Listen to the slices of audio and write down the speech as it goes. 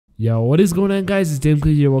Yo, what is going on, guys? It's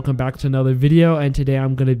dimku here. Welcome back to another video, and today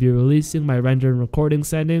I'm going to be releasing my render and recording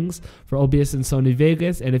settings for OBS and Sony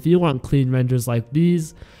Vegas. And if you want clean renders like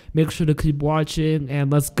these, make sure to keep watching,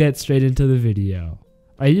 and let's get straight into the video.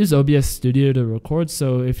 I use OBS Studio to record,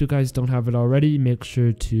 so if you guys don't have it already, make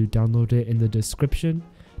sure to download it in the description.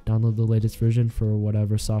 Download the latest version for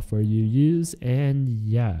whatever software you use, and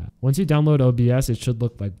yeah. Once you download OBS, it should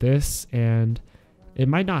look like this, and it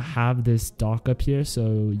might not have this dock up here,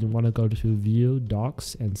 so you want to go to View,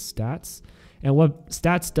 Docs, and Stats. And what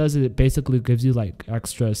Stats does is it basically gives you like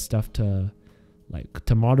extra stuff to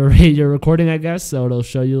moderate your recording, I guess. So it'll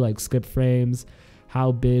show you like skip frames,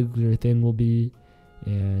 how big your thing will be,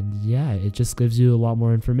 and yeah, it just gives you a lot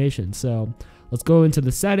more information. So let's go into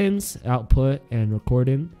the settings, output, and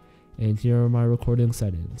recording. And here are my recording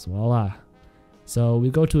settings. Voila. So we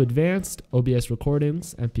go to Advanced, OBS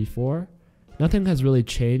Recordings, MP4. Nothing has really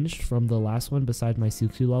changed from the last one besides my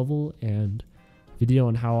CQ level and video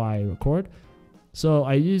on how I record. So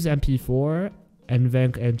I use MP4,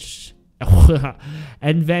 NVENC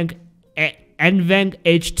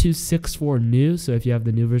H.264 new. So if you have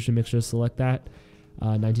the new version, make sure to select that.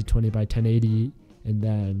 1920 by 1080. And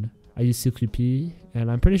then I use CQP.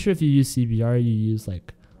 And I'm pretty sure if you use CBR, you use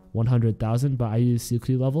like 100,000, but I use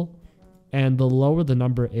CQ level. And the lower the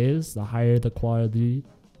number is, the higher the quality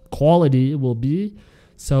will be.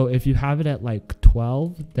 So if you have it at like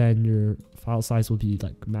 12, then your file size will be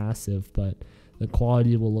like massive, but the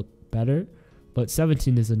quality will look better. But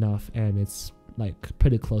 17 is enough, and it's like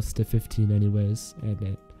pretty close to 15 anyways, and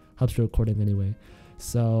it helps your recording anyway.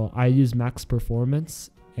 So I use max performance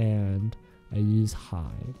and I use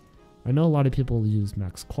high. I know a lot of people use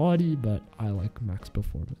max quality, but I like max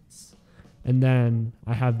performance. And then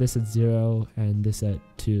I have this at 0 and this at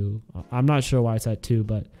 2. I'm not sure why it's at 2,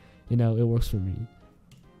 but you know, it works for me.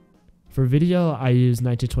 For video, I use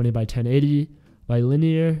 1920 by 1080,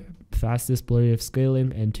 bilinear, fastest blurry of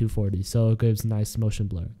scaling, and 240. So it gives nice motion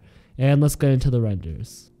blur. And let's get into the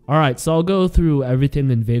renders. Alright, so I'll go through everything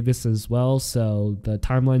in Vegas as well. So the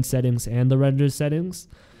timeline settings and the render settings.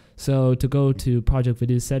 So to go to project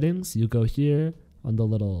video settings, you go here on the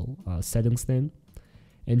little settings thing.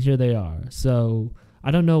 And here they are. So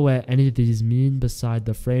I don't know what any of these mean beside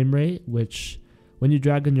the frame rate, which when you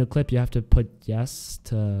drag in your clip, you have to put yes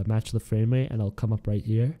to match the frame rate, and it'll come up right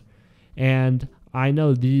here. And I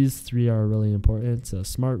know these three are really important. So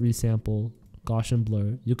smart resample, Gaussian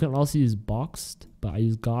blur. You can also use boxed, but I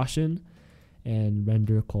use Gaussian, and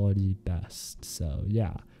render quality best. So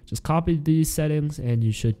yeah, just copy these settings and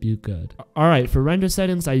you should be good. Alright, for render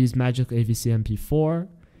settings, I use Magic AVC MP4.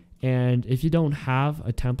 And if you don't have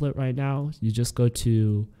a template right now, you just go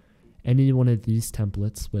to any one of these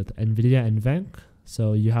templates with NVIDIA NVENC.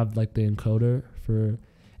 So you have like the encoder for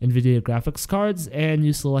NVIDIA graphics cards, and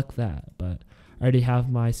you select that. But I already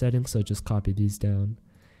have my settings, so just copy these down.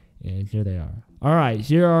 And here they are. Alright,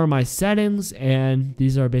 here are my settings, and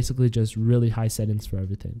these are basically just really high settings for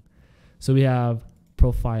everything. So we have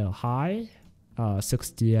profile high,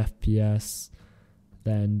 60 FPS.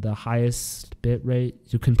 Then the highest bit rate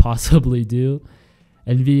you can possibly do,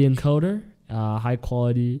 NV encoder, high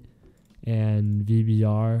quality, and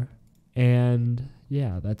VBR, and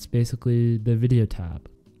yeah, that's basically the video tab.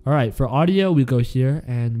 All right, for audio, we go here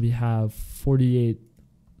and we have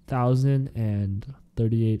 48,000 and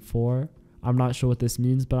 38.4. I'm not sure what this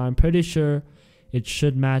means, but I'm pretty sure it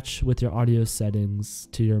should match with your audio settings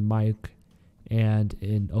to your mic and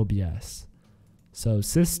in OBS. So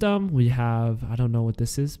system, we have, I don't know what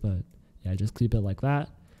this is, but yeah, just keep it like that.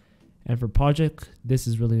 And for project, this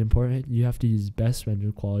is really important. You have to use best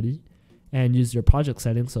render quality and use your project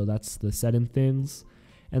settings. So that's the setting things.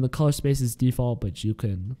 And the color space is default, but you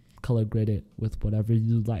can color grade it with whatever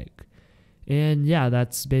you like. And yeah,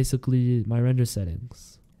 that's basically my render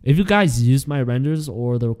settings. If you guys use my renders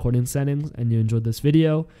or the recording settings and you enjoyed this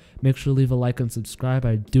video, make sure to leave a like and subscribe.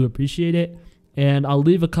 I do appreciate it. And I'll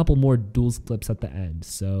leave a couple more duels clips at the end.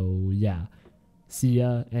 So yeah, see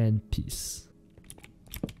ya and peace.